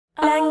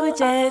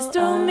Languages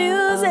through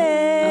music.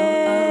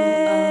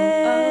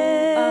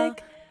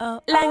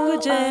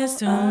 Languages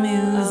through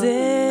music.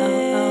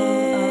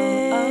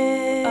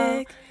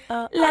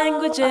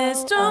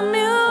 Languages through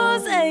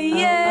music.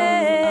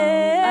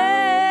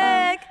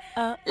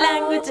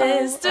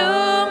 Languages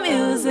through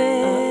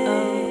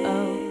music.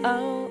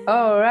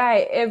 All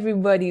right,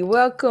 everybody,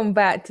 welcome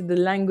back to the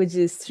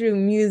Languages Through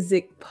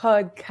Music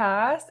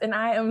podcast. And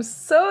I am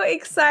so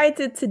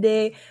excited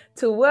today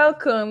to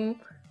welcome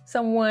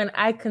someone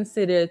I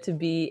consider to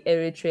be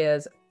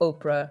Eritrea's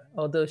Oprah,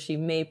 although she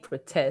may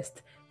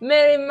protest.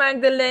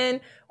 Marymagdalene,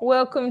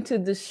 welcome to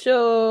the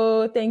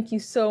show. Thank you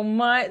so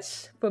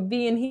much for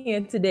being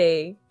here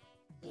today.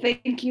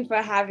 Thank you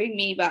for having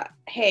me, but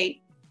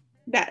hey,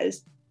 that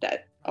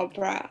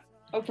Oprah.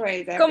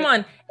 Oprah is everything. Come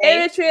on,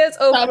 Eritrea's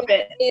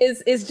Oprah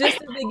is just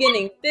the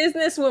beginning.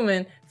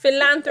 Businesswoman,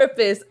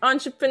 philanthropist,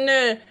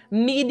 entrepreneur,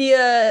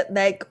 media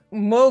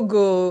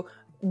mogul,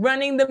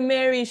 running the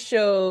Mary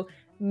Show,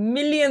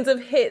 millions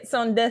of hits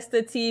on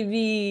Desta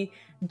TV,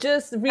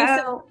 just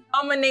recently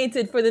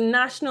nominated for the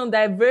National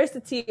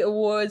Diversity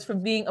Awards for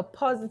being a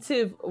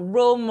positive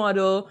role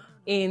model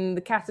in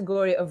the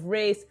category of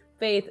race,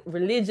 faith,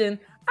 religion.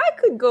 I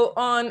could go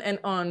on and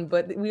on,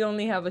 but we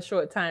only have a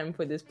short time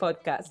for this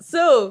podcast.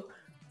 So,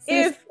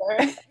 if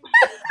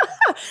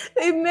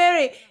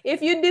Mary,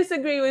 if you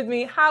disagree with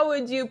me, how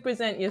would you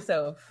present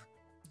yourself?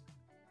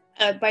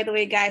 By the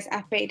way, guys,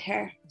 I paid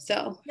her,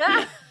 so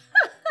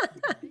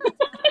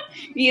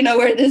you know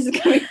where this is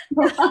coming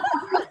from.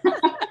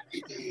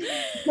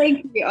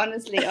 Thank you,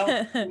 honestly.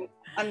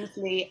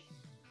 Honestly,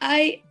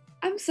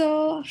 I'm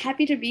so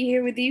happy to be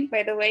here with you.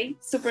 By the way,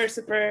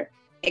 super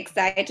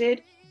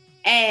excited,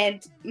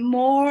 and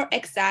more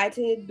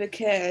excited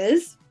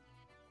because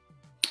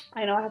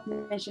I know I have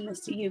mentioned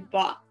this to you,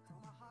 but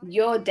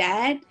your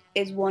dad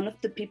is one of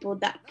the people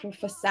that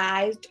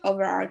prophesied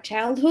over our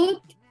childhood.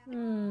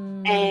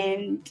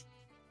 And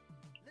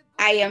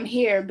I am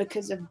here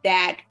because of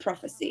that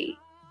prophecy.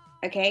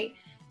 Okay?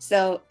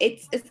 So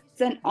it's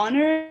an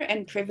honor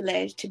and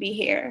privilege to be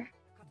here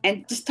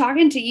and just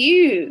talking to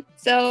you.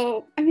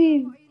 So, I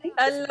mean,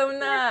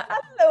 Alona.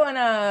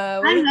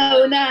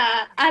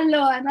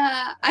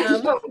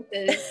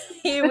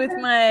 Here with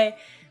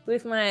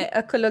my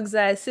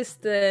Akologzai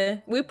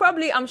sister.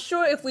 I'm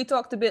sure if we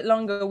talked a bit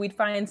longer, we'd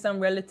find some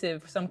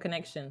relative, some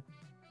connection.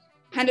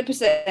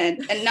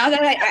 100%. And now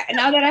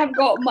that I've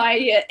got my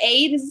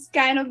this is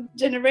kind of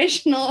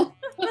generational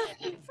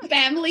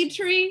family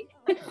tree.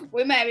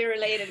 We might be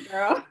related,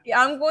 girl.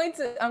 Yeah, I'm going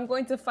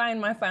to find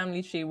my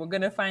family tree. We're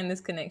gonna find this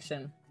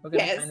connection.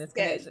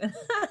 Connection.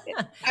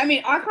 I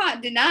mean, I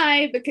can't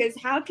deny, because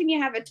how can you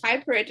have a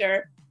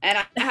typewriter and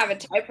I have a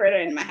typewriter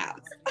in my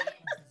house?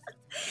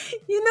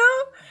 You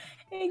know,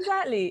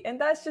 exactly.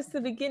 And that's just the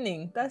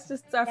beginning. That's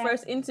just our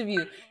first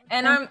interview.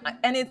 And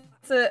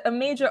it's a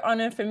major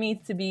honor for me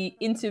to be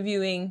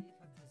interviewing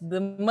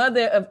the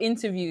mother of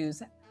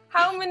interviews.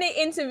 How many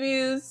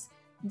interviews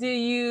do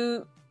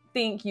you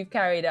think you've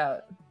carried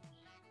out?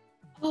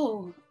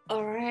 Oh,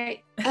 all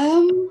right.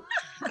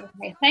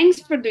 Okay,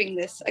 thanks for doing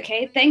this.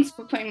 Okay, thanks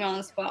for putting me on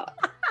the spot.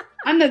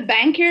 I'm a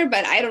banker,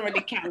 but I don't really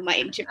count my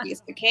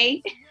interviews.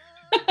 Okay.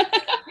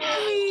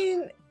 I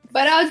mean,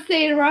 but I would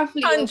say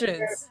roughly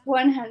hundreds,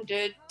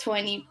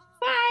 125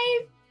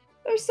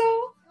 or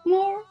so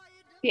more.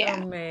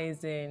 Yeah.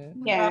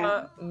 Amazing.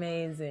 Yeah.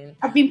 Amazing.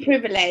 I have been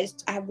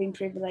privileged,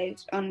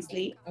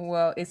 honestly.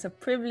 Well, it's a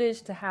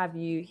privilege to have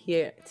you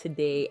here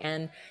today.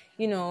 And,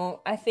 you know,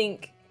 I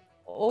think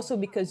also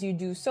because you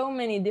do so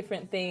many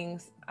different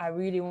things, I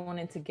really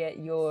wanted to get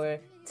your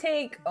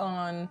take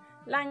on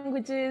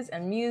languages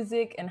and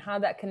music and how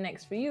that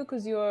connects for you,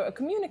 because you're a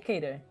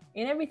communicator.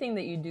 In everything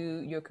that you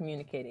do, you're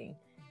communicating.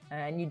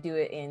 And you do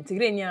it in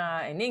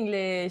Tigrinya, in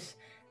English.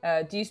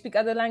 Do you speak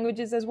other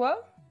languages as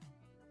well?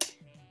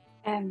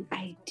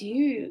 I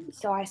do.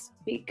 So I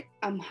speak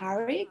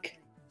Amharic.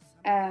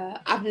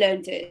 I've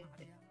learned it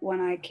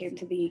when I came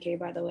to the UK,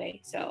 by the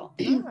way. So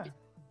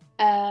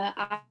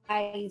I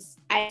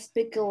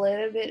speak a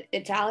little bit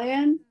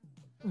Italian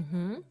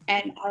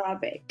and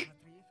Arabic.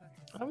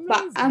 Amazing.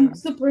 But I'm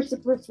super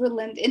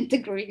fluent in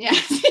Tigrinya.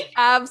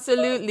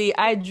 Absolutely.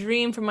 I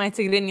dream for my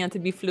Tigrinya to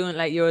be fluent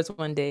like yours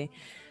one day.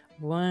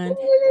 One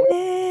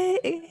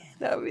day.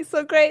 That would be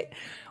so great.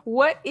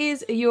 What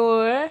is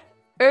your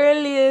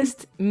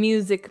earliest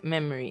music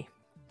memory?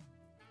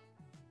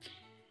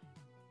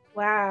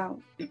 Wow.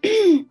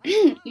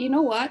 You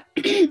know what?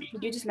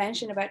 You just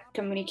mentioned about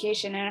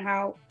communication and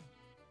how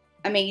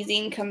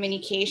amazing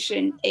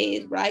communication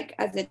is, right,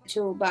 as a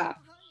tool, but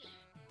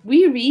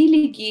we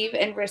really give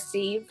and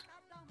receive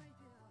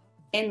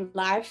in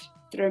life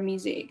through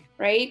music,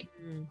 right?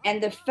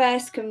 And the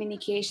first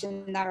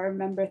communication that I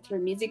remember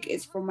through music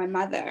is from my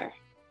mother,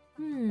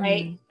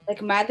 right?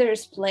 Like,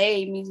 mothers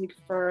play music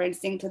for and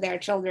sing to their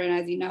children,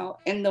 as you know,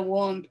 in the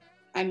womb.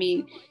 I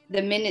mean,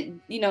 the minute,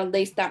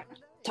 they start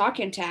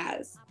talking to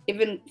us,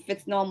 even if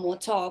it's normal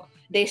talk,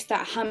 they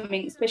start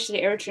humming,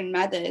 especially Eritrean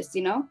mothers,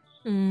 they're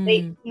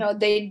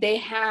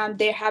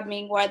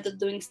humming while they're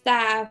doing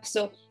stuff.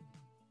 So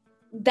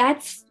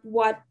that's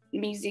what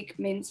music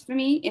means for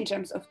me in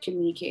terms of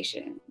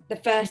communication. The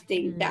first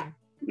thing that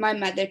my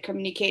mother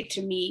communicated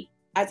to me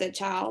as a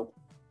child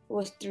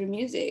was through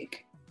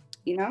music,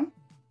 you know?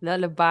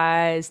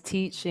 Lullabies,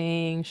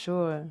 teaching,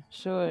 sure.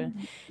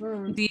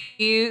 Do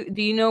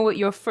you know what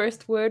your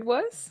first word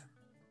was?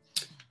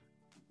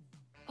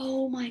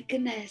 Oh my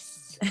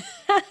goodness.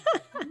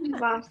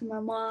 I've asked my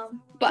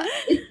mom, but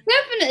it's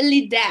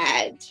definitely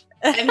dad.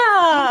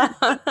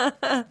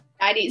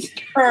 Daddy's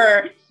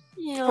for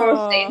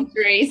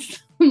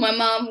centuries. My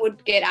mom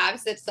would get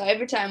upset, so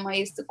every time I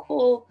used to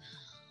call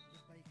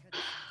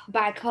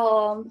back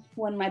home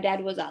when my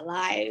dad was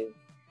alive,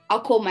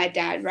 I'll call my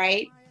dad,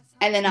 right?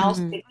 And then I'll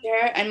sit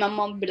there and my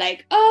mom would be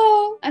like,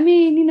 oh, I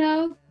mean, you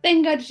know,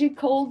 thank God she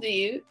called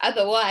you.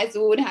 Otherwise,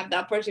 we wouldn't have the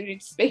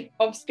opportunity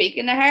of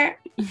speaking to her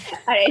at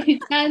any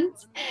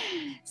chance.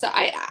 So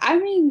I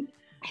mean,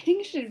 I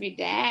think it should be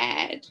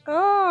dad.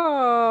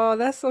 Oh,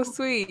 that's so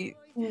sweet.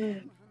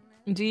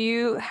 Do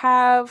you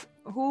have,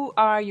 who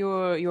are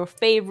your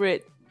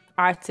favorite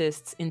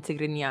artists in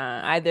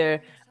Tigrinya?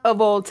 Either of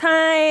all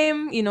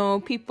time, you know,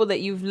 people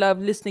that you've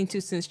loved listening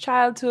to since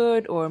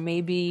childhood, or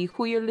maybe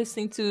who you're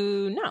listening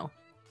to now?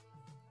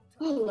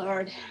 Oh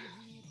Lord.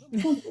 I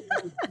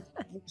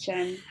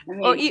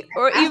mean,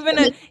 or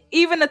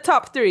even a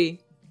top three.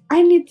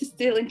 I need to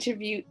still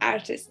interview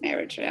artists in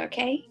Eritrea,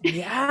 okay?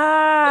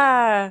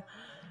 Yeah,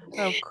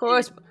 of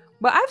course.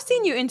 But I've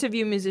seen you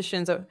interview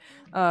musicians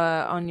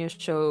on your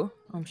show,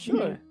 I'm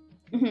sure.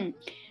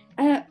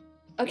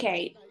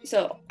 Okay,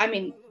 so I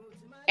mean,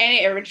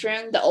 any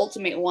Eritrean, the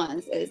ultimate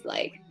ones is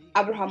like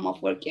Abrahama,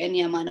 Afewerki, and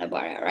Yemane,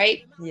 Barya,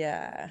 right?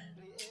 Yeah.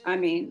 I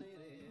mean,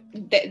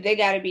 they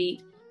gotta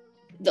be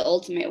the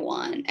ultimate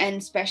one, and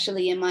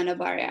especially Yemane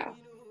Barya,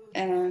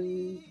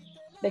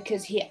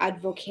 because he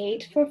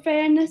advocates for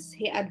fairness,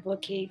 he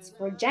advocates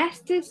for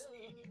justice,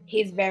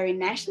 he's very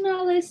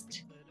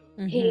nationalist.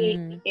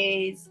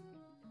 His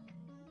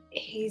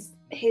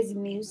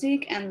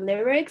music and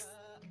lyrics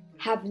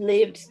have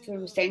lived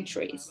through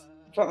centuries,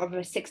 for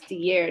over 60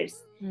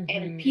 years.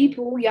 And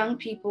young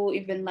people,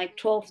 even like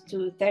 12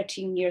 to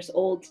 13 years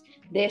old,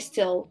 they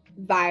still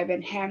vibe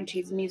and ham to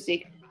his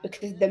music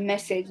because the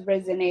message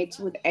resonates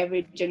with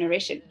every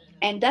generation.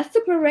 And that's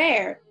super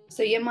rare.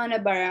 So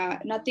Yemane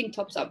Barya, nothing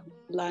tops up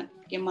like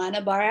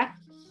Yemane Barya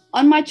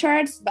on my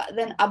charts, but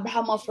then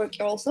Abrahama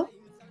Afewerki also,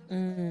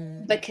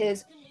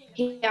 because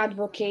he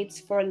advocates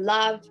for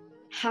love,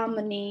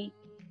 harmony,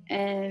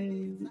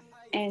 and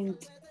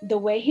the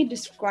way he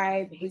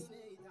describes his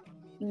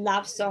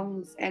love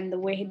songs and the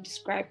way he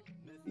describes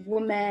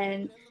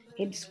women,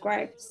 he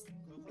describes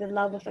the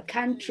love of a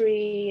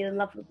country, the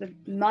love of the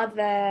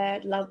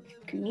mother, love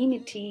of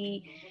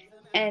community,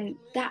 and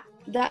that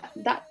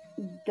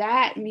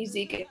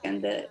music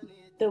and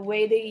the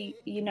way they,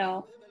 you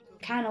know,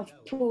 kind of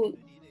put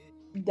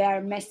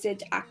their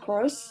message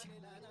across,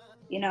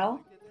 you know,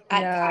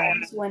 at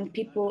times when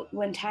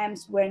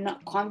times were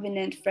not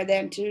convenient for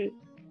them to,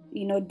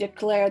 you know,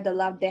 declare the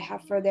love they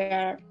have for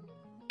their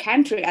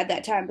country at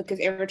that time, because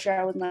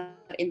Eritrea was not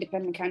an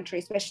independent country,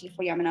 especially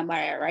for Yemane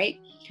Barya, right?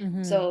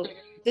 So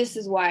this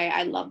is why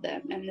I love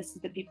them, and this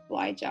is the people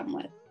I jam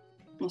with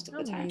most of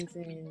the time.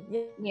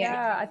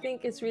 Yeah, I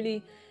think it's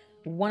really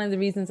one of the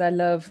reasons I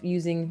love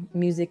using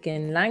music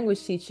in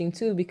language teaching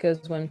too,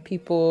 because when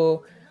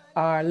people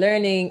are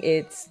learning,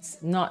 it's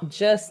not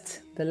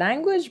just the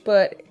language,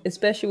 but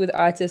especially with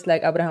artists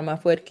like Abrahama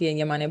Afewerki and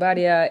Yemane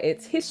Barya,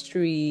 it's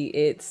history,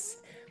 it's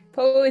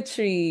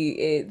poetry,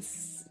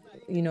 it's,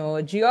 you know,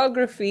 a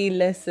geography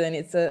lesson,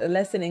 it's a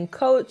lesson in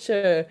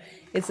culture,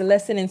 it's a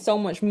lesson in so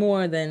much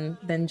more than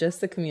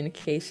just the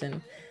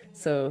communication.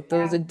 So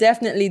those are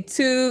definitely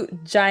two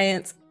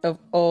giants of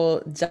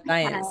all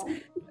giants.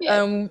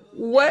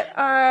 What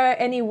are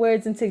any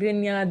words in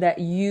Tigrinya that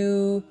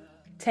you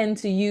tend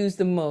to use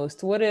the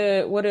most? What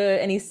are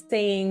any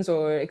sayings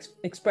or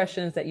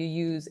expressions that you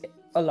use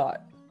a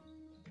lot?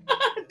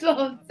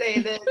 Don't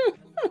say this.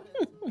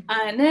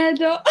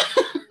 Anedo.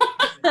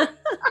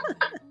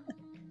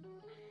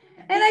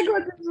 And I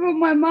got this from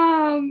my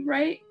mom,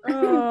 right?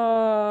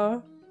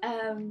 Oh.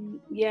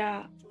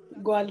 Yeah.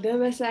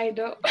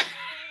 Gwaldebasaido.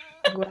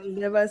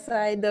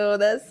 Gwaldebasaido.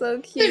 That's so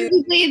cute.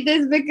 I say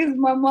this because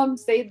my mom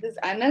said this.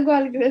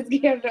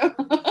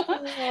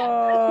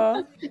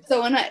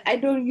 So when I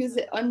don't use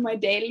it on my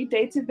daily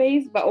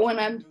database, but when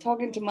I'm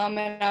talking to mom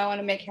and I want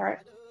to make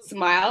her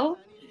smile,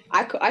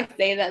 I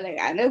say that like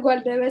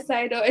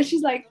Gwaldebasaido, and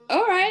she's like,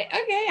 all right,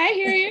 okay, I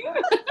hear you.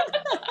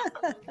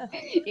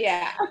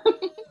 Yeah.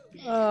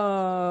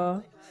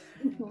 Oh.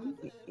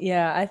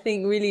 Yeah, I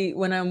think really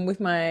when I'm with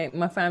my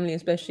family,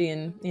 especially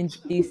in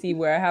DC,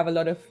 where I have a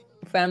lot of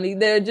family,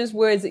 there are just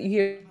words that you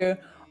hear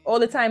all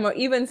the time, or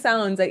even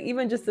sounds, like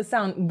even just the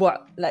sound,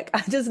 but like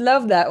I just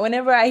love that.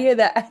 Whenever I hear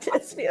that, I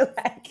just feel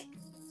like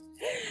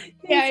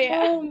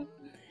I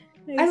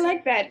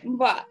like that.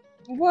 But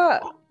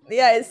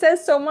yeah, it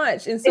says so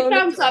much, and so it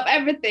sums up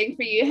everything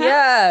for you, huh?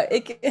 Yeah,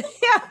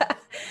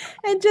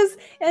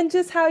 and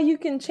just how you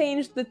can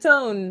change the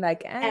tone,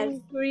 like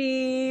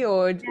angry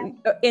or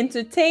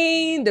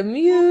entertained,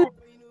 amused.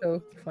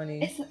 So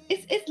funny.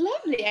 It's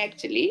lovely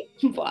actually.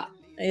 But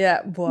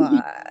Yeah, boy.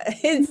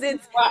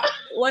 It's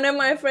one of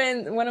my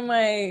friends, one of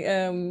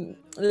my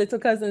little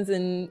cousins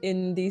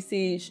in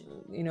DC.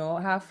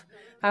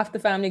 Half the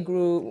family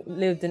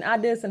lived in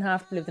Addis and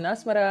half lived in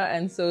Asmara,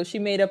 and so she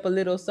made up a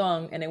little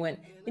song, and it went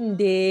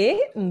inde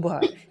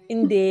mbwa,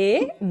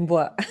 inde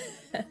mbwa.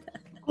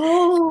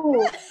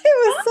 Oh, It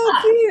was so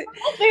cute.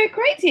 That's very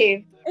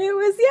creative. It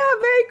was,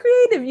 very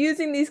creative,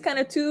 using these kind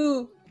of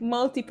two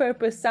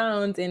multi-purpose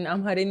sounds in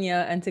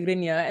Amharinya and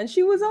Tigrinya, and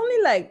she was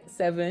only like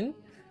 7.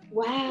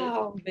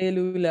 Wow.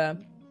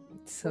 Belula.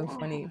 So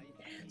funny.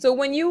 So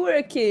when you were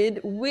a kid,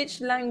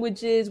 which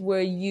languages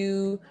were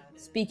you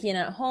speaking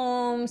at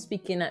home,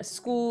 speaking at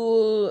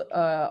school,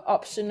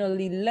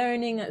 optionally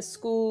learning at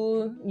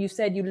school? You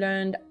said you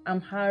learned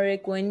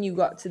Amharic when you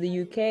got to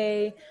the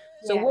UK.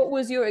 So what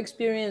was your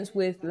experience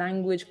with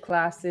language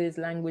classes,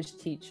 language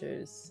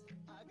teachers?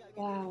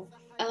 Wow.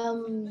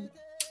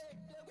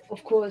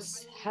 Of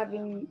course,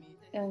 having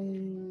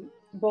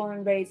born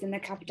and raised in the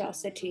capital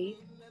city,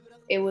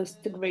 it was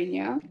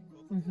Tigrinya.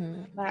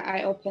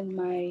 I opened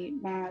my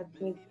mouth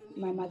with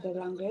my mother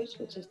language,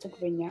 which is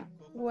Tigrinya.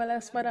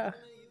 Asmara.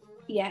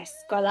 Yes,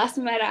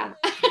 Asmara.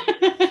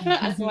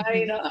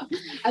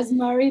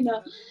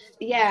 Asmarina.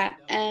 Yeah,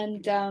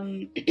 and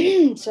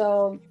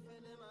so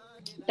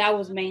that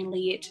was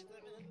mainly it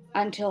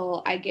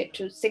until I get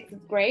to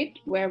 6th grade,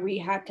 where we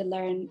had to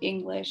learn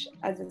English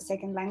as a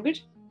second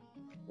language,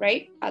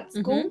 right, at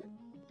school.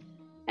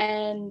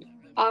 And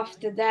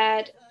after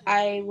that,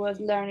 I was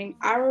learning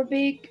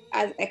Arabic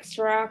as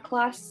extra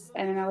class,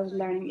 and then I was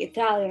learning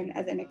Italian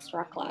as an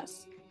extra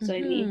class. So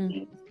in the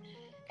evening.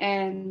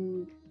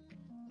 And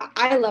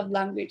I love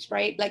language,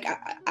 right? Like,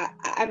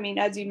 I mean,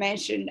 as you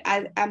mentioned,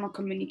 I'm a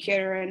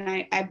communicator,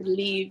 and I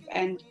believe,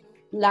 and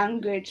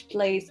language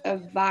plays a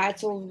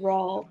vital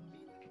role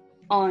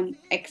on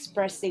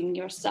expressing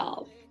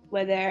yourself,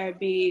 whether it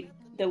be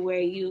the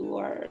way you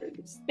are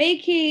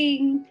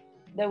speaking,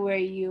 the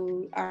way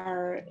you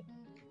are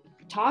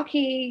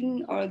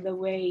talking, or the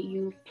way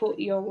you put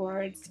your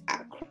words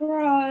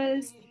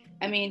across.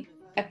 I mean,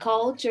 a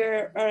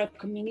culture or a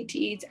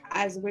community is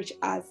as rich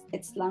as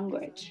its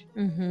language,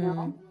 you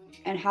know?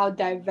 And how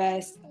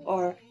diverse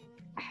or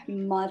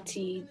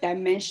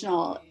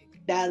multi-dimensional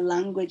that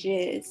language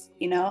is,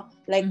 you know?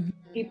 Like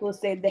people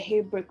say the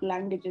Hebrew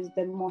language is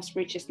the most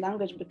richest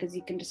language because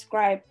you can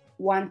describe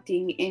one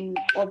thing in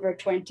over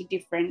 20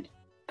 different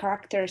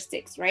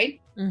characteristics,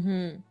 right?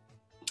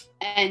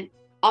 And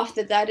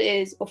after that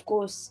is, of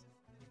course,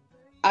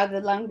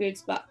 other language,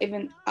 but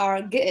even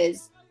our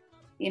Ge'ez,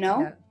 you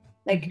know?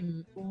 Like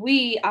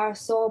we are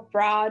so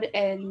proud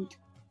and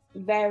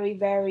very,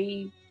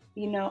 very,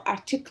 you know,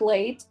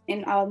 articulate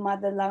in our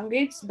mother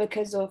language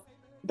because of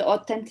the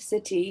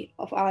authenticity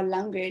of our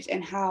language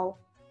and how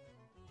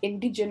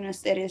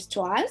indigenous it is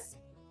to us.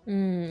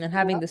 And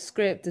having the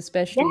script,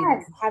 especially.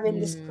 Yes, having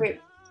the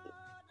script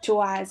to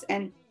us.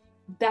 And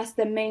that's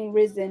the main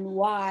reason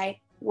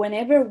why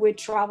whenever we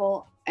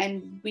travel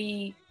and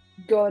we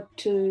go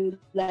to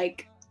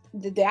like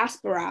the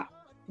diaspora,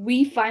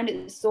 we find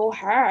it so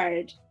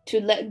hard to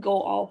let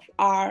go of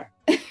our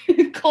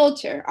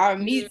culture, our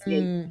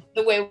music,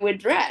 the way we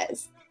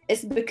dress.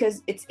 It's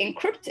because it's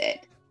encrypted,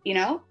 you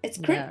know? It's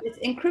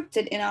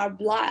encrypted in our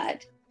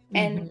blood.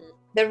 And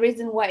the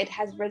reason why it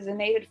has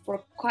resonated for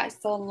quite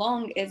so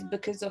long is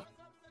because of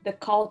the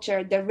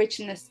culture, the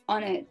richness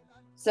on it.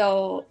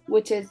 So,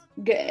 which is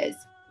Ge'ez,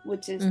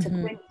 which is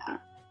Tigrinya.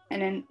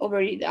 And then over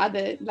the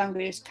other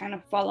languages kind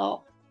of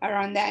follow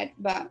around that.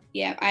 But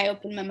yeah, I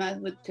opened my mouth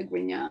with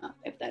Tigrinya,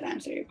 if that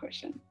answers your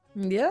question.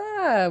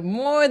 Yeah,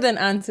 more than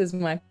answers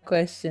my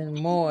question.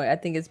 More. I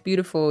think it's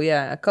beautiful.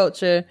 Yeah, a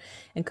culture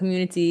and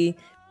community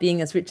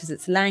being as rich as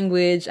its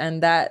language,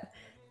 and that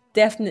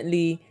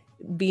definitely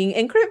being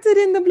encrypted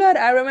in the blood.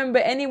 I remember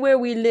anywhere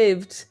we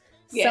lived,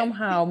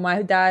 somehow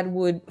my dad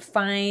would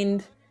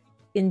find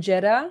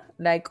injera,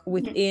 like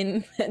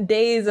within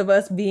days of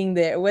us being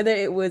there, whether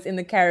it was in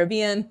the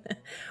Caribbean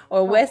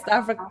or West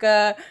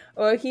Africa,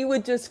 or he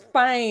would just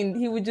find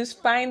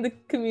the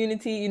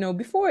community, you know,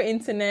 before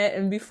internet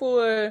and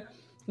before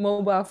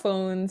mobile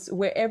phones,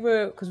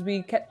 wherever, because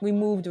we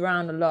moved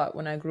around a lot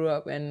when I grew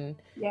up, and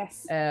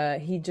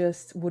he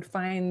just would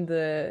find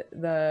the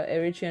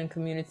Eritrean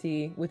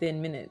community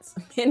within minutes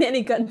in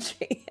any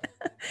country.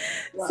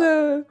 Wow.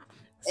 So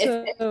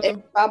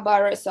it's Baba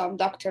Rissa, I'm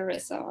Dr.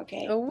 Rissa,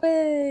 okay.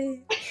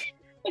 Away.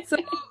 So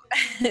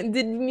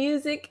did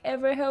music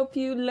ever help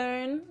you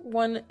learn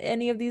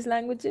any of these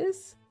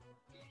languages?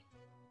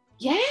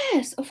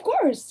 Yes, of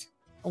course.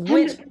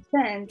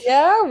 100%.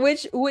 Yeah,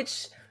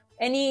 which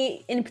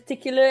any in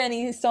particular,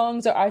 any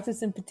songs or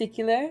artists in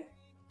particular?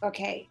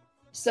 Okay,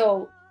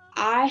 so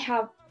I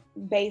have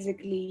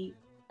basically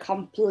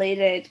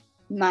completed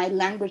my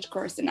language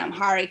course in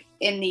Amharic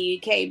in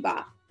the UK,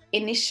 but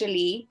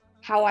initially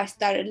how I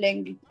started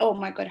learning. Oh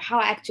my God, how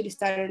I actually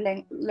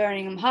started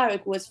learning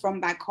Amharic was from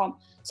back home.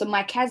 So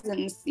my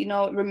cousins, you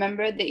know,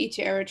 remember the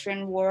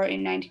Ethiopian war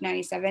in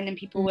 1997, and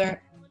people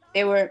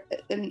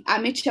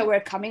Amicha were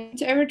coming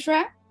to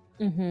Eritrea.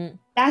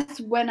 That's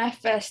when I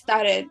first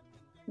started,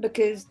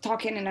 because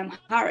talking in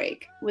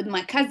Amharic with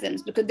my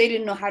cousins, because they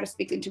didn't know how to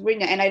speak in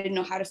Tigrinya and I didn't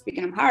know how to speak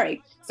in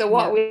Amharic. So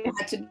what we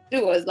had to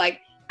do was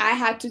like, I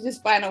had to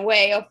just find a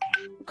way of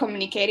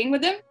communicating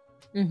with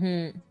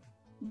them.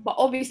 But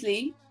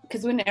obviously,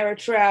 because in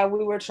Eritrea,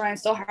 we were trying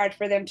so hard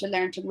for them to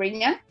learn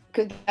Tigrinya,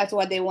 because that's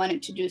what they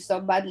wanted to do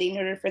so badly in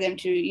order for them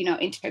to, you know,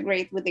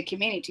 integrate with the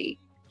community,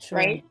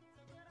 right?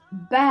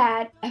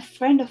 But a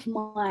friend of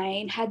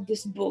mine had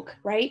this book,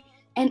 right?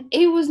 And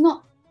it was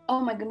not,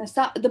 oh my goodness,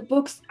 the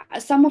books,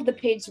 some of the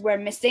pages were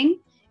missing.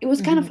 It was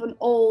kind of an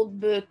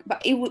old book,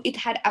 but it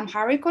had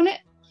Amharic on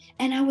it.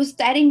 And I was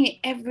studying it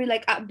every,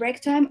 like at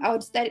break time, I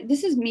would study.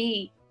 This is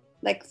me,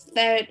 like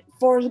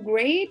fourth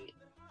grade.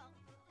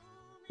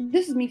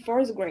 This is me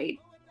fourth grade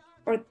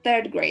or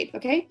third grade,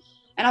 okay?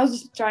 And I was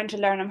just trying to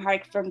learn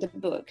Amharic from the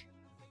book.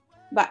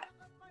 But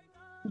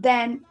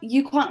then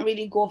you can't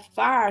really go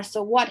far.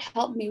 So what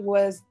helped me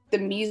was the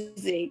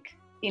music,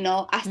 you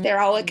know,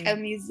 Afewerki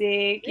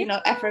music, you know,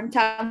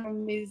 Tamrat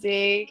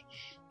music.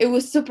 It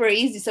was super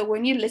easy. So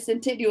when you listen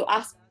to it, you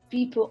ask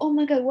people, oh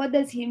my God, what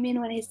does he mean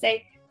when he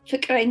say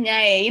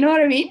Tigrinya? You know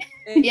what I mean?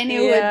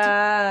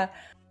 Yeah.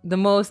 The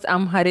most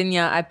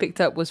Tigrinya I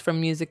picked up was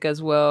from music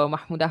as well.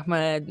 Mahmoud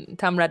Ahmad,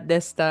 Tamrat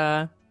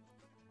Desta.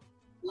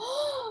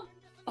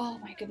 Oh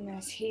my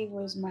goodness, he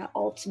was my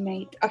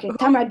ultimate. Okay,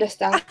 Tamrat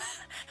Desta.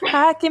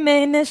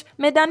 Hakimenish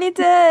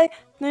medanite.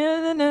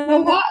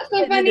 No, what?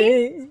 So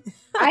funny.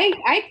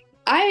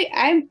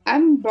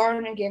 I'm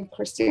born again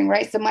Christian,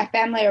 right? So my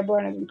family are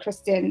born again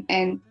Christian,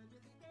 and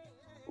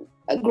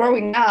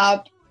growing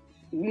up,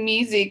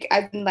 music,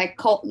 as in like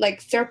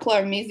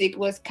circular music,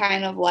 was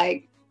kind of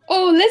like,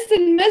 oh,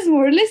 listen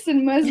Mesmer,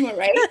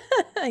 right?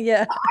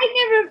 Yeah.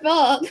 I never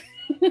felt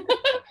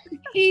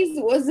his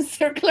was a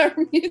circular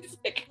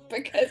music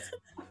because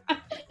of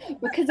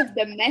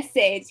the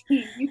message.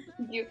 Do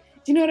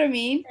you know what I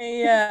mean?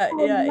 Yeah.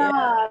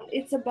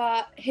 It's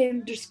about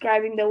him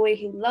describing the way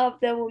he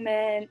loved the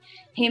woman,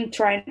 him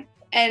trying,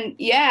 and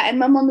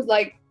my mom was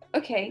like,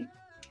 okay,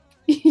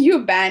 you're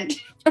banned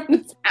from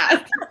this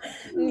house.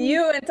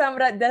 You and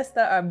Tamrat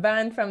Desta are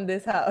banned from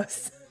this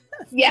house.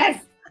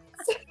 Yes.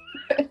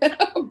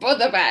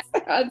 Both of us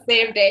on the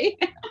same day.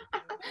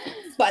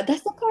 But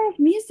that's the core of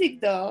music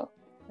though.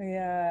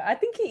 Yeah, I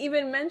think he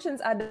even mentions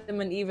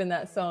Adam and Eve in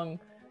that song.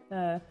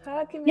 Yes.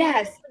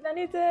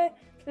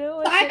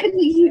 So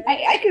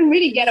I can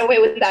really get away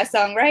with that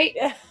song, right?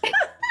 Yeah.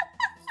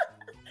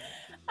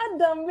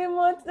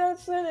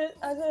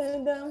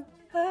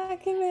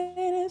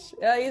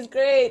 Yeah, he's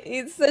great.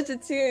 He's such a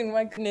tune,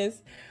 my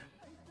goodness.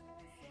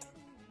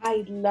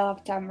 I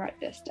love Tamrat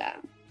Desta.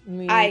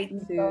 Me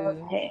too. Love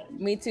him.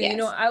 Me too. Yes. You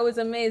know, I was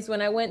amazed when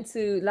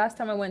last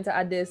time I went to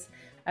Addis,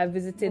 I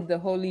visited the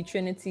Holy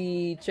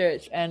Trinity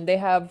Church, and they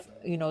have,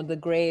 you know, the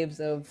graves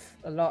of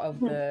a lot of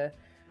the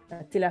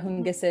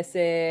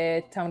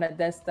Tilahungesese, Tamrat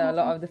Desta, a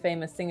lot of the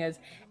famous singers.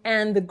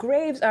 And the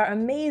graves are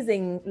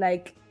amazing.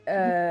 Like,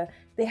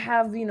 they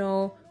have, you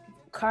know,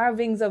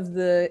 carvings of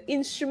the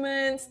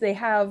instruments. They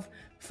have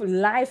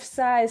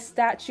life-size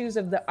statues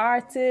of the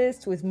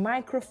artist with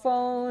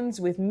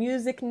microphones, with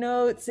music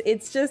notes.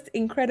 It's just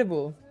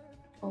incredible.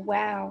 Oh,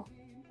 wow.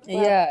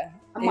 Yeah.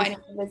 I might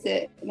have to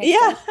visit.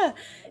 Yeah,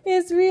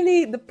 it's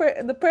really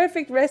the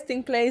perfect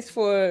resting place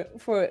for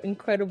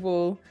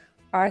incredible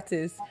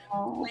artists.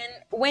 Oh.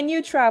 When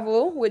you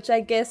travel, which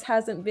I guess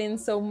hasn't been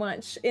so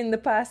much in the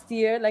past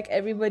year, like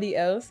everybody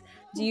else,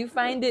 do you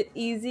find it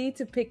easy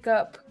to pick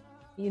up,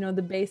 you know,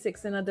 the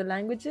basics in other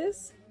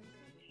languages?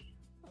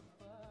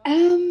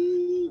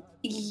 Yeah,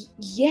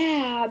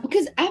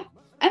 because I'm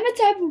a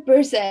type of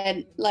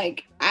person,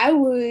 like, I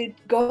would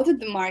go to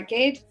the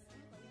market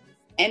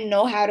and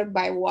know how to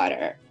buy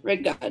water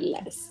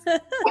regardless.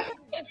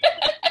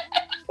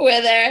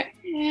 Whether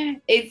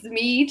it's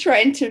me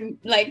trying to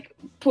like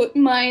put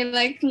my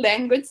like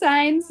language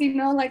signs, you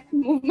know, like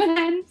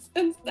movements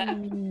and stuff,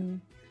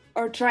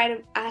 or try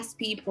to ask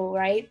people,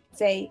 right?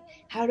 Say,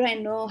 how do I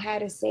know how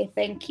to say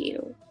thank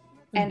you?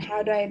 And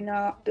how do I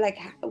know, like,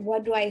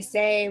 what do I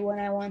say when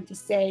I want to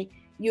say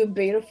you're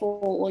beautiful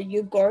or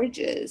you're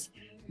gorgeous?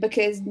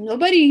 Because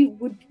nobody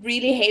would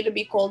really hate to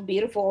be called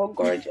beautiful or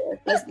gorgeous.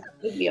 Let's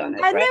be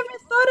honest. I right? never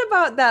thought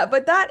about that,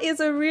 but that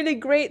is a really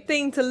great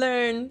thing to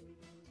learn.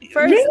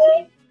 First,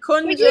 really?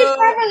 Konjo. But you're a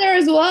traveler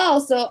as well,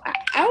 so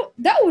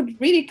that would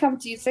really come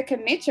to you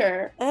second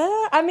nature.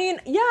 I mean,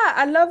 yeah,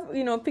 I love,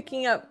 you know,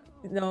 picking up,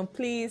 you know,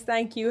 please,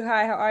 thank you,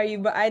 hi, how are you?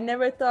 But I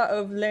never thought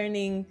of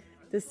learning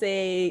to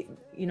say,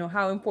 you know,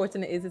 how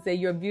important it is to say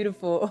you're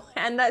beautiful.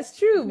 And that's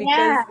true,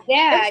 because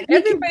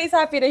everybody's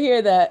happy to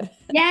hear that.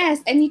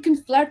 Yes, and you can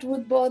flirt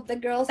with both the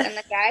girls and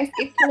the guys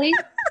equally.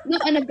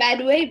 Not in a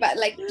bad way, but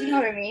like, do you know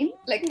what I mean?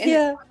 Like in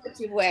a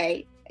positive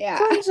way. Yeah.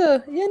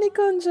 Konjo, Yeni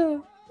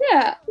Konjo.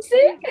 Yeah,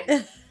 see?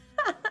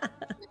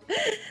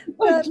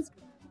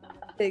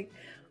 Fantastic.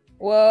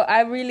 Well,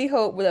 I really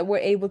hope that we're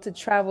able to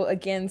travel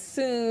again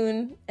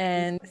soon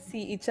and see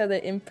each other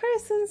in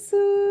person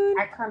soon.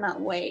 I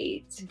cannot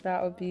wait.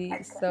 That would be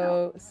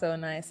so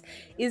nice.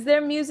 Is there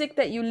music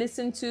that you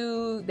listen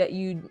to that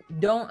you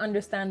don't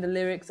understand the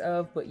lyrics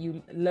of, but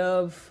you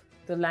love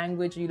the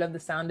language, you love the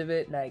sound of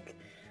it, like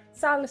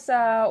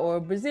salsa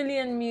or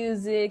Brazilian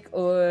music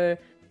or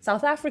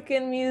South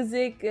African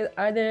music?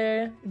 Are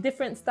there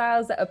different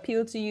styles that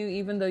appeal to you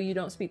even though you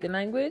don't speak the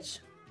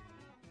language?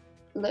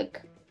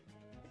 Look,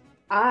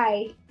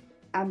 I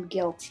am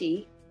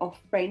guilty of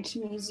French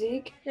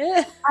music.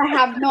 Yeah. I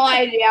have no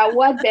idea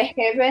what the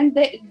heaven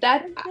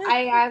that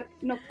I have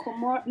no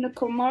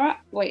Nakamura.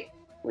 Wait.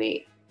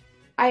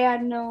 Aya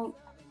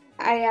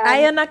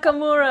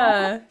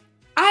Nakamura.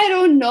 I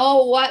don't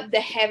know what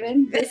the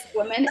heaven this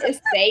woman is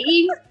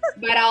saying,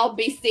 but I'll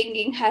be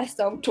singing her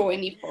song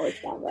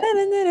 24/7.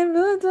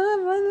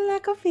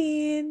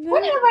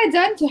 What have I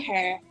done to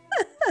her?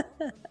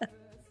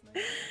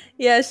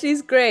 Yeah,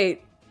 she's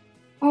great.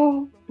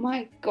 Oh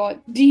my God.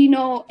 Do you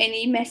know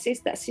any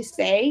message that she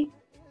say?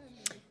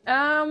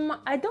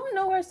 I don't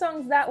know her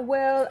songs that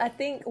well. I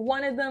think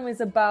one of them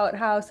is about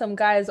how some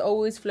guy is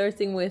always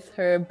flirting with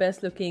her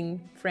best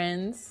looking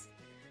friends.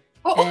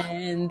 Oh.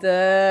 And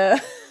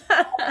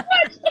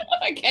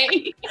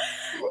Okay.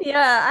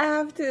 Yeah, I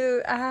have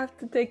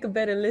to take a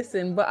better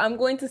listen, but I'm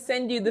going to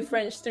send you the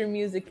French Through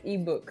Music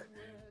ebook.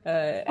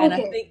 And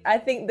Okay. I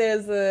think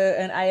there's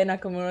an Aya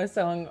Nakamura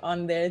song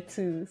on there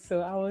too.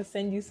 So I will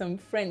send you some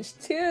French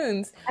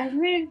tunes. I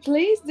mean,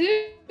 please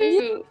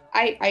do.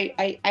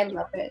 I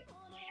love it.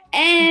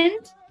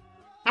 And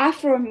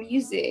Afro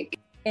music.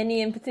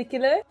 Any in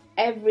particular?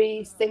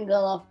 Every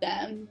single of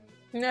them.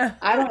 No.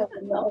 I don't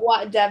even know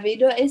what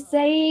Davido is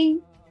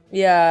saying.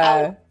 Yeah.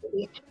 I'll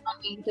be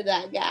talking to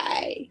that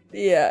guy.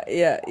 Yeah.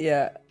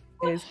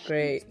 It's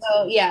great.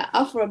 So yeah,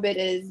 Afrobeat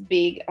is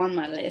big on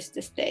my list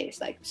these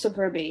days, like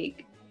super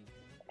big.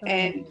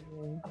 And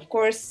of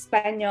course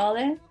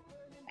Spanish,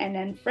 and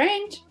then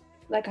French.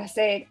 Like I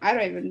said, I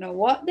don't even know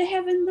what the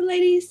heaven the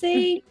lady is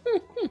saying.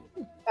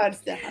 But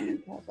still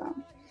having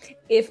some.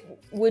 If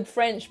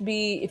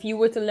you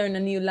were to learn a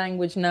new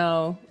language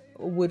now,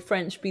 would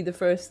French be the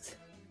first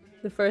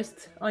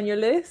on your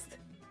list?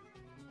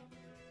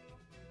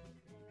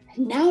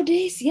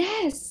 Nowadays,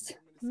 yes.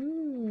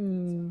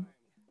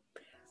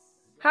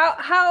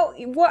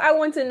 What I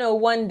want to know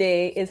one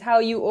day is how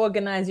you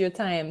organize your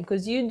time,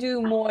 because you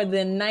do more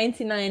than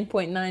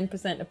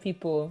 99.9% of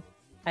people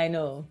I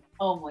know.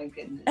 Oh my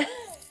goodness.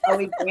 Are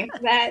we going to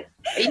that?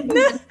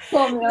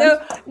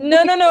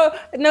 No,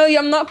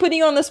 I'm not putting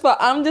you on the spot.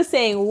 I'm just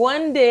saying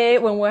one day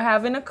when we're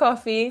having a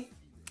coffee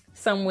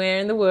somewhere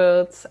in the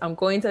world, I'm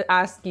going to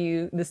ask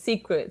you the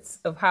secrets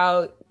of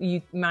how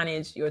you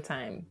manage your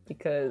time,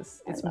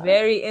 because it's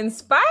very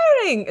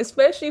inspiring,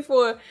 especially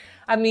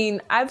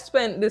I've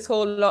spent this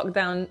whole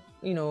lockdown,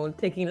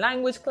 taking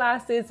language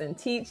classes and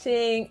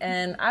teaching,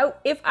 and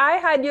if I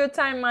had your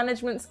time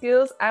management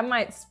skills, I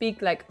might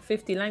speak like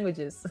 50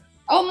 languages.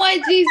 Oh my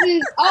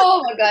Jesus.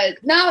 Oh my God.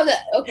 Now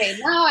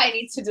I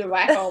need to do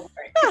my homework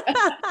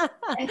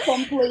and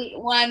complete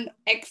one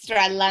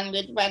extra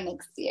language by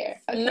next year.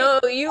 Okay. No,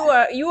 you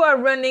are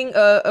running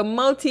a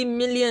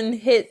multi-million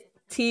hit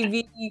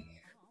TV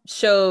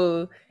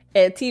show,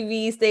 a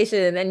TV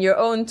station, and your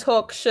own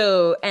talk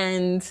show,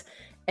 and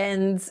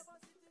a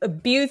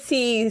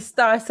beauty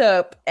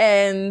startup,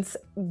 and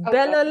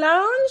Bella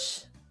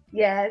Lounge.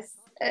 Yes.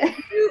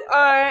 You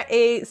are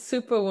a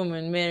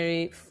superwoman,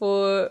 Mary,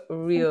 for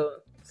real.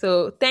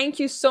 So thank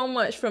you so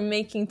much for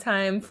making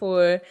time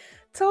for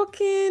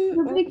talking.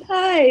 Big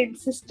time,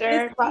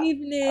 sister. This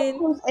evening. Of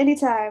course,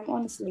 anytime,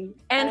 honestly.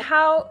 And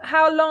how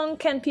long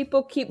can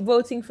people keep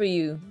voting for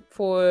you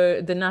for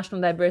the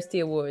National Diversity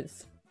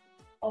Awards?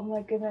 Oh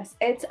my goodness.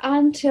 It's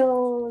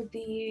until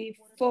the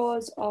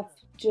 4th of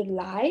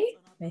July.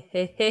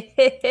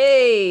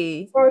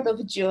 Hey. 4th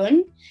of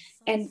June.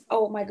 And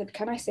oh my God,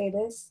 can I say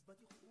this?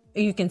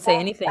 You can say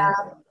anything.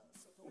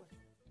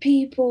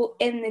 People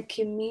in the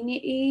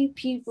community,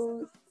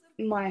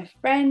 my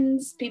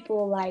friends,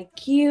 people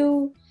like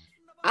you.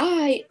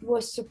 I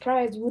was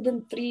surprised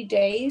within 3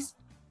 days,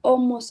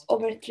 almost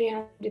over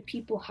 300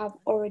 people have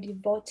already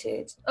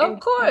voted. Of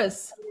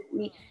course.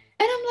 And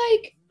I'm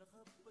like,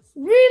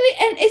 really?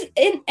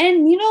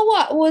 And you know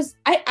what was,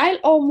 I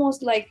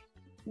almost I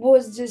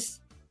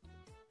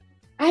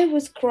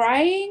was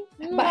crying,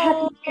 but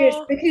happy tears,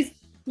 because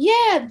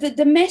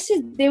the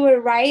message they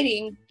were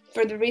writing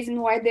for the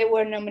reason why they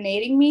were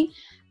nominating me,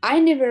 I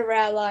never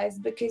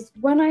realized, because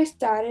when I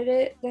started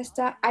it,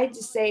 Desta, I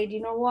just said, you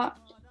know what,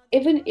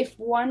 even if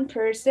one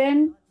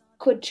person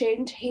could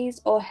change his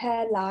or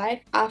her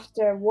life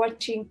after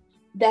watching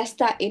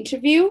Desta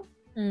interview,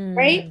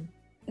 right?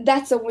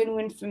 That's a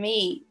win-win for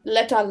me,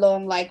 let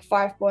alone like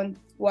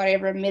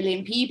 5.whatever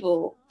million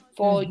people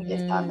for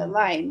just on the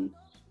line.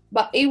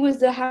 But it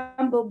was a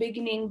humble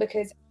beginning,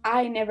 because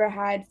I never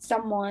had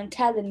someone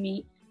telling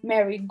me,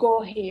 Mary,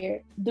 go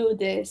here, do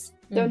this,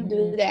 don't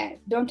do that,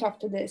 don't talk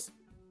to this.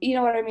 You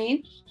know what I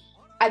mean?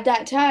 at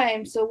that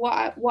time, so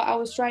what I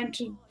was trying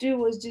to do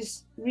was just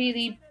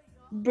really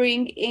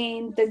bring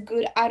in the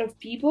good out of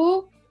people,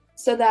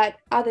 so that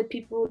other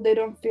people, they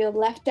don't feel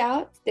left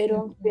out, they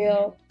don't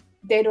feel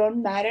they don't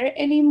matter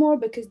anymore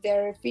because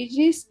they're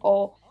refugees,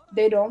 or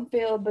they don't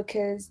feel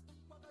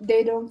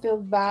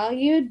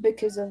valued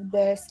because of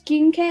their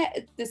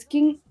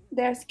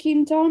their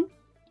skin tone.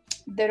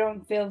 They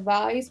don't feel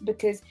valued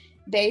because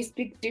they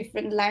speak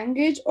different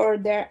language, or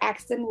their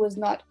accent was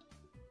not,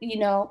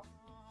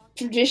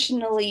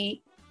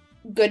 traditionally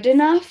good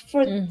enough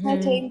for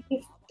certain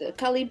the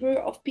caliber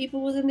of people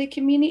within the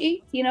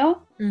community,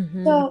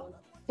 So,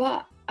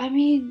 but I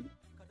mean,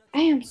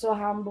 I am so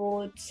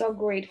humbled, so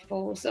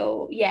grateful.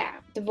 So yeah,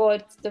 the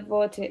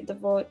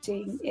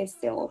voting is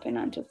still open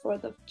until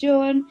 4th of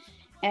June,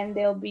 and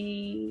they'll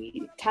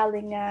be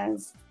telling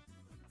us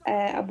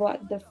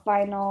about the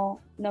final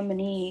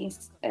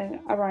nominees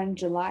around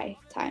July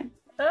time.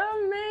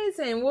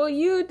 Amazing. Well,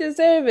 you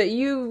deserve it.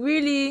 You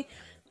really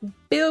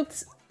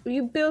built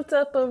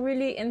up a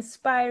really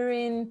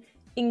inspiring,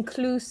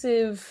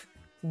 inclusive,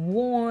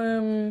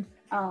 warm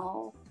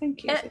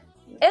thank you.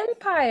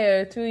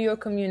 empire through your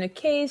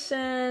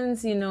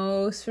communications,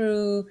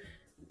 through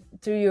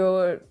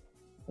your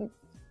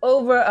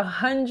over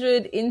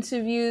 100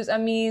 interviews. I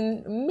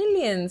mean,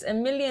 millions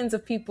and millions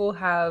of people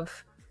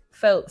have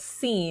felt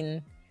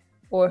seen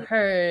or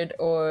heard,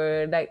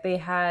 or like they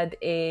had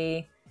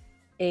a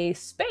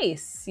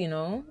space,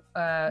 in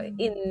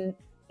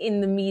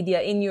the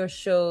media, in your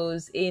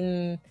shows,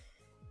 in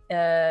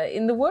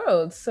the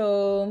world.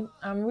 So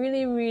I'm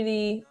really,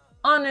 really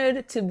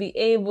honored to be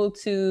able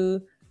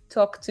to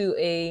talk to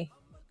a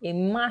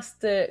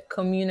master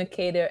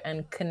communicator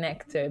and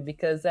connector,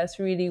 because that's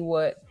really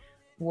what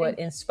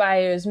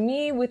inspires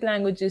me with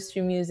Languages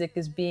Through Music,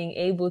 is being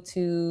able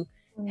to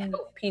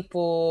help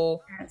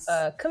people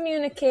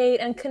communicate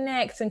and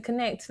connect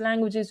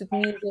languages with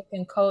music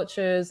and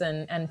cultures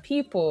and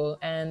people.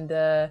 And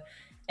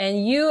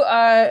you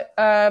are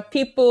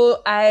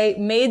people I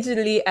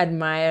majorly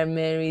admire,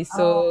 Mary.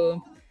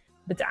 So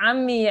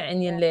بتعمي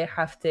يعني اللي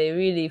حفتي,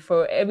 really,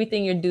 for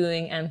everything you're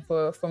doing and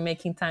for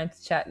making time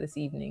to chat this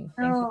evening.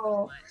 Thank you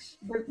so much.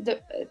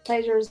 The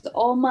pleasure is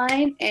all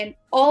mine, and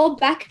all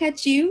back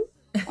at you.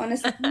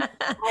 Honestly,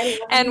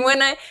 and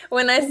when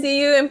I see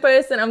you in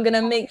person, I'm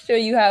gonna make sure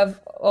you have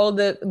all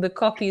the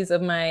copies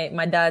of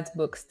my dad's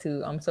books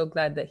too. I'm so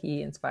glad that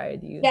he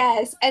inspired you.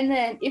 Yes, and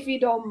then if you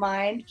don't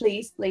mind,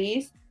 please,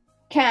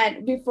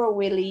 before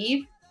we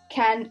leave,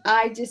 can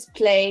I just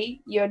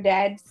play your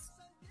dad's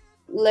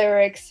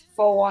lyrics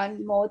for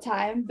one more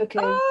time?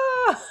 Because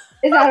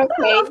is that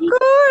okay? Of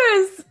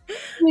course.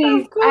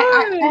 Please, of course.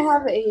 I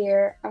have it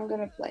here. I'm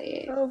gonna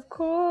play it. Of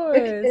course.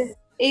 Because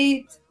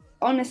it's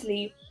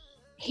honestly,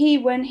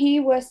 when he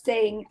was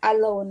saying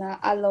Alona,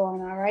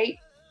 right?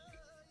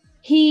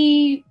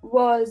 He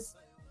was,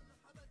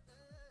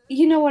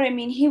 you know what I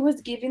mean? He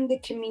was giving the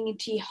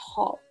community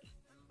hope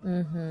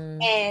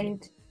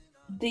and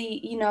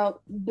the,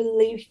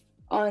 belief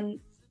on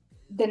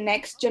the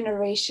next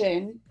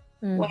generation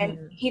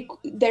when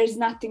there's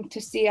nothing to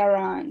see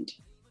around.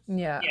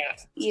 Yeah.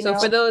 So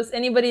for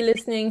anybody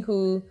listening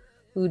who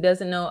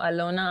doesn't know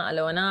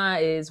Alona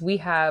is we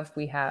have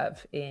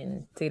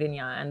in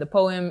Tigrinya, and the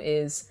poem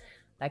is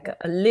like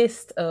a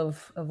list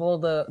of all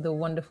the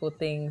wonderful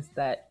things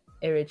that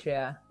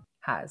Eritrea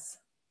has.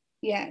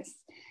 Yes.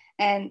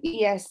 And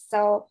yes,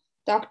 so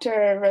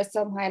Dr.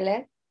 Rassam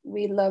Haile,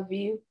 we love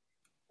you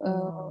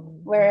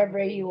wherever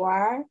you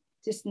are.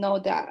 Just know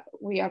that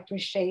we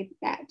appreciate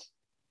that.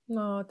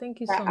 No, thank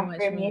you so much,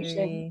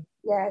 Mary.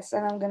 Yes,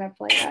 and I'm going to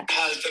play that.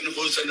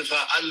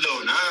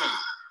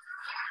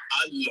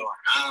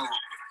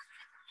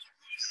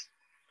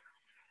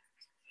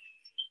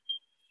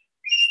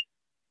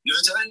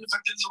 نوتان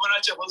فتن زبنا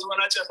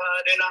شفا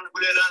ليلان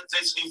قليلان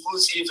تسيفو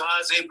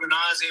سيفا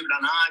زيبلنا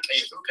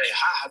كيفو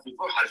كيها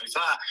حبيبو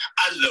حرفا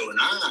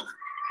اللونا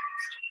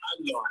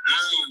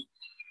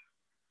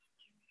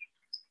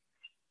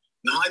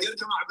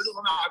نهاجرت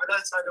معبدو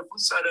معبدات صادفو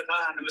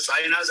صادفا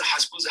نمسعينا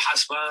زحسبو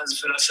زحسبا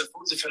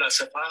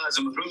زفلاسفا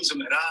زمهرو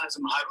زمهرا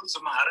زمهارو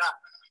زمهرا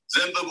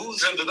زنببو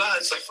زنببا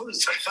صحفو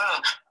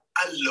صحفا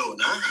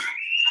اللونا.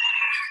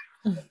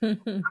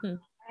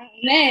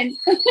 Man.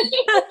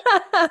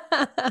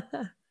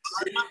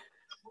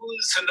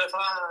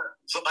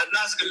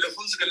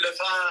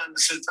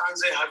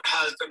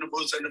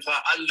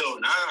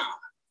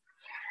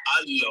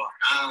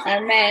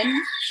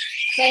 Amen.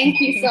 Thank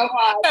you so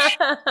much.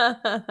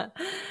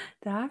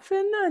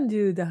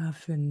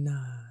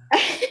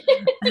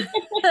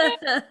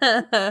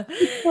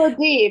 It's so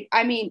deep.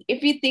 I mean,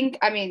 if you think,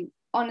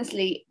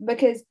 honestly,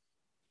 because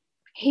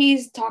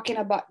he's talking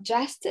about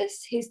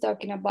justice, he's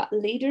talking about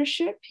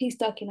leadership, he's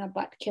talking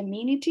about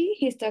community,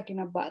 he's talking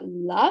about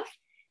love,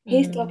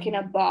 he's talking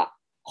about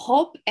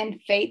hope and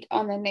faith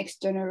on the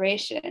next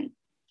generation,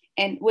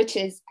 and which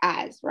is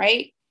us,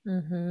 right?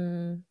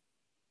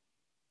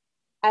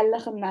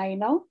 Allah,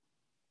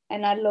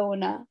 and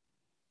Alona.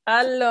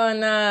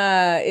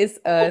 Alona, it's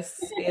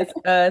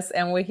us,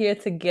 and we're here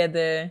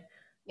together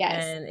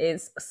Yes. And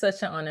it's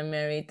such an honor,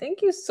 Mary. Thank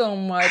you so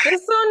much.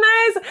 It's so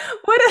nice.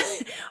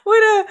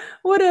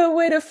 What a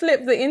way to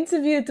flip the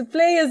interview to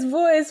play his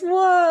voice.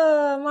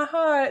 Whoa, my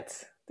heart.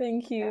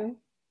 Thank you.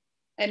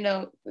 I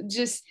know.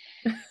 Just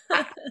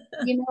like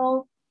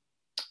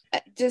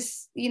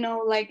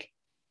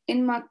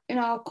in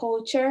our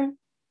culture,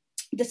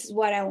 this is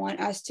what I want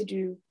us to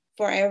do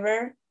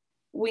forever.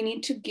 We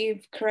need to give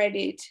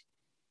credit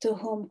to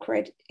whom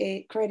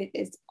credit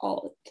is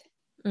owed.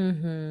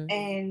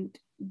 And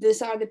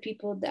these are the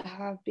people that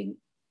have been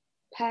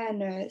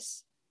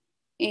pioneers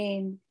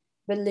in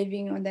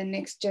believing on the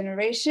next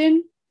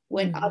generation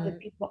when other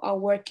people are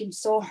working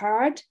so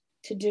hard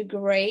to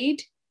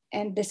degrade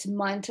and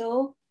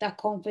dismantle that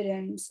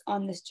confidence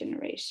on this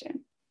generation.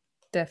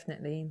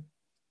 Definitely.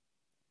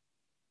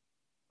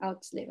 I'll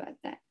just leave it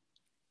at that.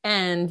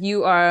 And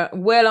you are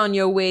well on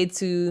your way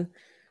to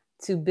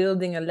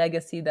building a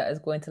legacy that is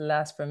going to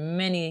last for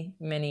many,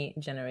 many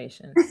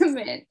generations.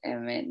 Amen.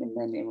 Amen. In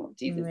the name of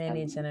Jesus.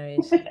 Many Amen.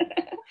 generations.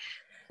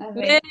 Amen.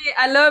 Mary,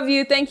 I love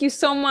you. Thank you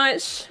so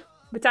much.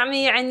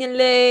 بتعملي عيني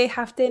اللي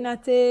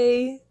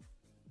حفتيناتي.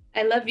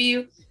 I love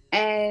you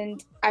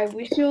and I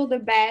wish you all the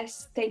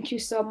best. Thank you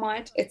so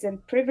much. It's a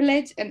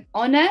privilege and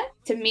honor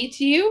to meet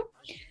you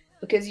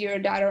because you're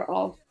a daughter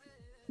of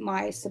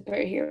my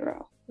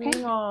superhero.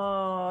 Okay?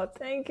 Oh,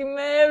 thank you,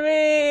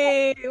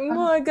 Mary.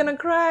 I'm gonna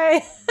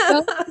cry.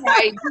 Don't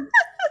cry.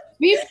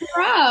 Be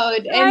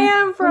proud. I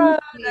am proud.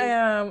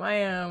 I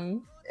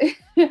am.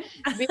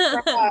 Be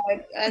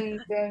proud.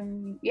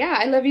 And yeah,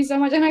 I love you so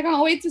much and I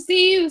can't wait to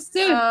see you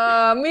soon.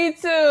 Me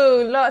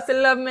too. Lots of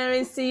love,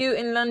 Mary. See you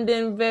in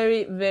London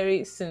very,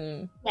 very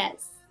soon.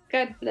 Yes.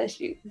 God bless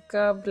you.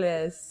 God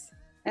bless.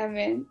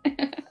 Amen.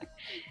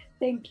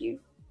 Thank you.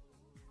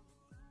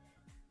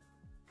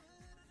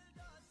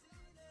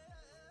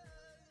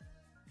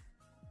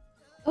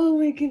 Oh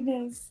my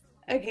goodness.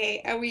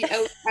 Okay, are we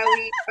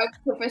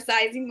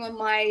emphasizing on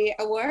my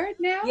award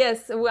now?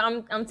 Yes,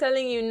 well, I'm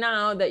telling you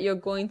now that you're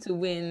going to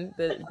win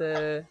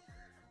the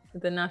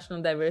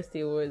National Diversity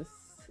Awards.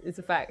 It's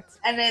a fact.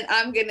 And then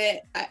I'm gonna,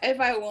 if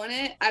I want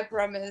it, I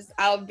promise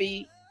I'll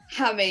be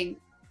humming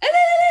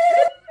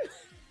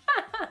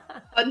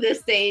on the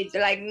stage,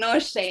 like no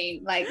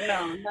shame, like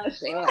no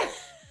shame.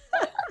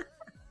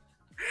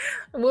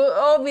 We'll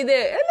all be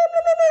there,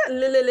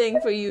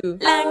 liling for you.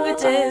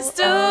 Languages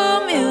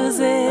to music.